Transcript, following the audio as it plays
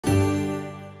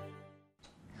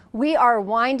We are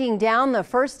winding down the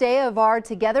first day of our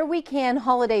Together We Can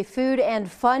holiday food and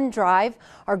fun drive.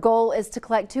 Our goal is to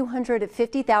collect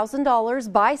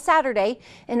 $250,000 by Saturday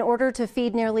in order to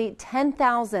feed nearly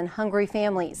 10,000 hungry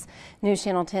families. News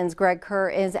Channel 10's Greg Kerr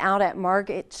is out at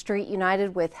Market Street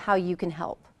United with how you can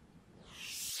help.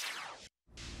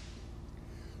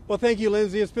 Well, thank you,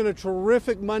 Lindsay. It's been a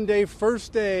terrific Monday,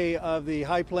 first day of the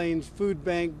High Plains Food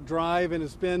Bank drive, and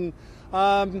it's been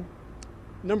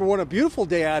number one, a beautiful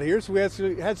day out here. So we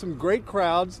had some great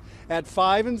crowds at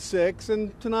 5 and 6,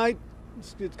 and tonight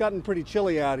it's gotten pretty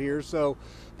chilly out here. So,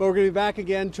 but we're going to be back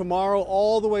again tomorrow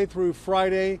all the way through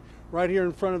Friday, right here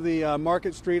in front of the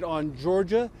Market Street on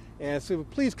Georgia. And so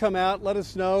please come out, let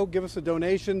us know, give us a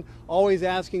donation. Always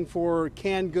asking for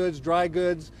canned goods, dry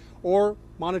goods, or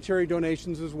monetary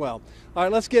donations as well. All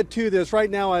right, let's get to this.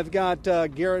 Right now I've got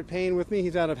Garrett Payne with me.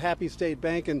 He's out of Happy State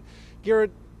Bank. And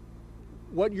Garrett,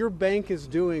 what your bank is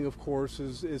doing, of course,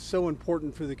 is so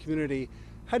important for the community.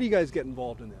 How do you guys get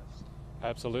involved in this?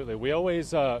 Absolutely. We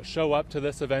always show up to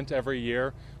this event every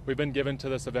year. We've been given to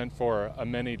this event for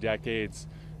many decades,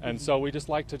 and so we just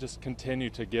like to continue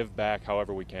to give back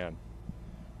however we can.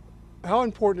 How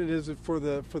important is it for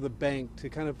the bank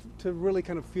to really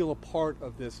feel a part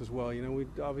of this as well? You know, we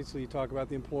obviously talk about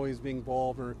the employees being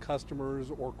involved, or customers,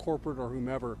 or corporate, or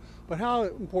whomever. But how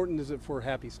important is it for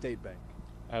Happy State Bank?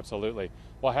 Absolutely.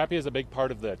 Well, Happy is a big part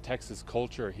of the Texas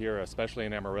culture here, especially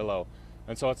in Amarillo.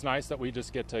 And so it's nice that we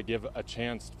just get to give a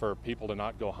chance for people to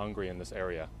not go hungry in this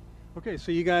area. Okay, so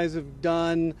you guys have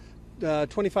done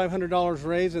 $2,500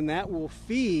 raised, and that will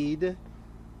feed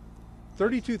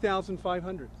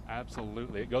 32,500.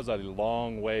 Absolutely. It goes a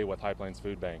long way with High Plains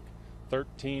Food Bank.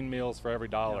 13 meals for every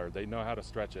dollar. They know how to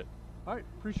stretch it. All right,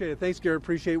 appreciate it. Thanks, Garrett.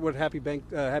 Appreciate what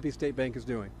Happy State Bank is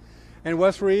doing. And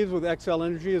Wes Reeves with XL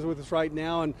Energy is with us right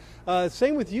now. And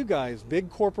same with you guys,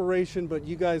 big corporation, but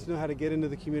you guys know how to get into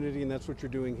the community, and that's what you're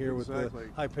doing here with the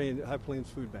High Plains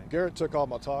Food Bank. Garrett took all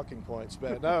my talking points,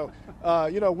 but no,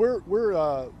 you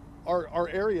know, our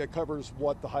area covers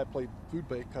what the High Plains Food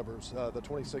Bank covers, the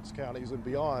 26 counties and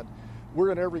beyond.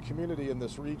 We're in every community in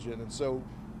this region, and so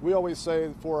we always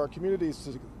say for our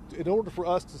communities, in order for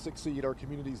us to succeed, our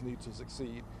communities need to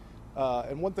succeed.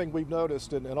 And one thing we've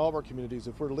noticed in all of our communities,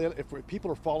 if people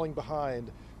are falling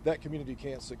behind, that community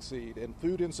can't succeed. And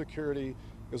food insecurity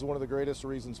is one of the greatest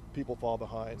reasons people fall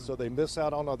behind. So they miss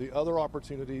out on all the other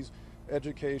opportunities,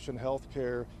 education, health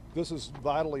care. This is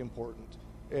vitally important.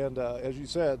 And as you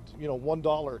said, you know,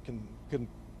 $1 can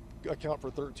account for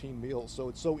 13 meals. So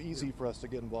it's so easy for us to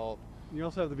get involved. You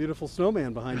also have the beautiful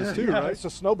snowman behind us too, yeah, right? It's a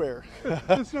snow bear.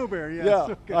 The snow bear, yes. Yeah,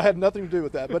 okay. I had nothing to do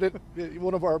with that, but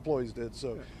one of our employees did,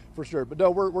 so for sure. But no,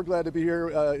 we're glad to be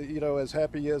here. You know, as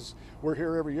Happy as we're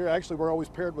here every year. Actually, we're always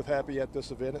paired with Happy at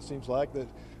this event. It seems like that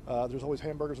there's always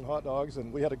hamburgers and hot dogs,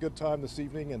 and we had a good time this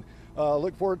evening, and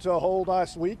look forward to a whole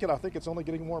nice week. And I think it's only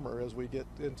getting warmer as we get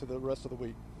into the rest of the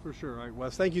week. For sure. All right,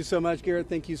 Wes, thank you so much. Garrett,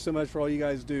 thank you so much for all you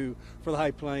guys do for the High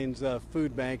Plains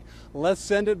Food Bank. Let's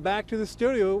send it back to the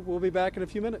studio. We'll be back in a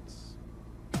few minutes.